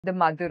the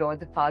mother or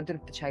the father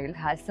of the child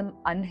has some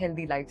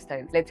unhealthy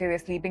lifestyle, let's say they're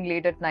sleeping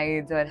late at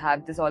nights or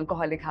have this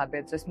alcoholic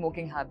habits or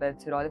smoking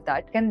habits or all of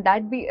that, can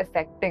that be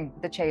affecting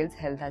the child's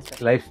health as well?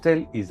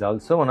 Lifestyle is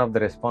also one of the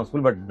responsible,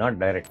 but not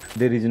direct.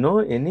 There is no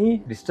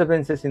any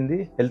disturbances in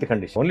the health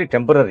condition, only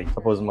temporary.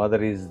 Suppose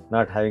mother is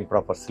not having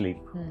proper sleep,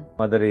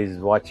 mother is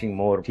watching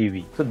more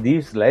TV. So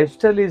this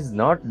lifestyle is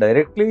not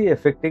directly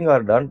affecting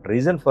or not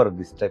reason for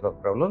this type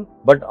of problem,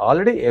 but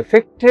already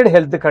affected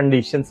health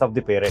conditions of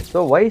the parent.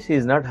 So why she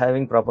is not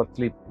having proper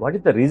sleep? What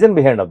is the reason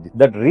behind of this?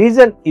 That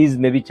reason is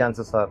maybe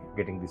chances are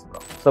getting this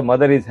problem. So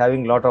mother is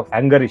having lot of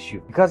anger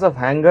issue. Because of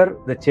anger,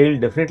 the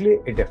child definitely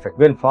it affects.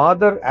 When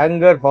father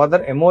anger,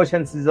 father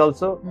emotions is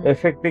also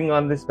affecting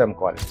on the sperm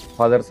quality.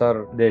 Fathers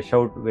are, they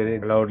shout very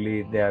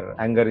loudly, their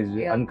anger is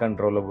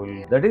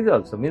uncontrollable. That is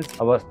also means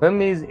our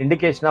sperm is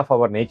indication of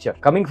our nature.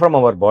 Coming from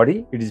our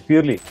body, it is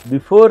purely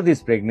before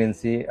this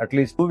pregnancy, at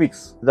least 2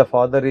 weeks, the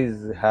father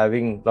is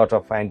having lot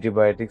of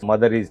antibiotics,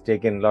 mother is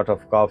taking lot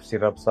of cough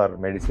syrups or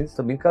medicines.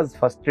 So because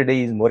first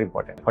day is more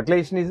important.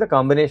 Fertilization is the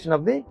combination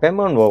of the sperm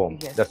and ovum.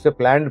 That's why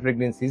planned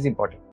pregnancy is important.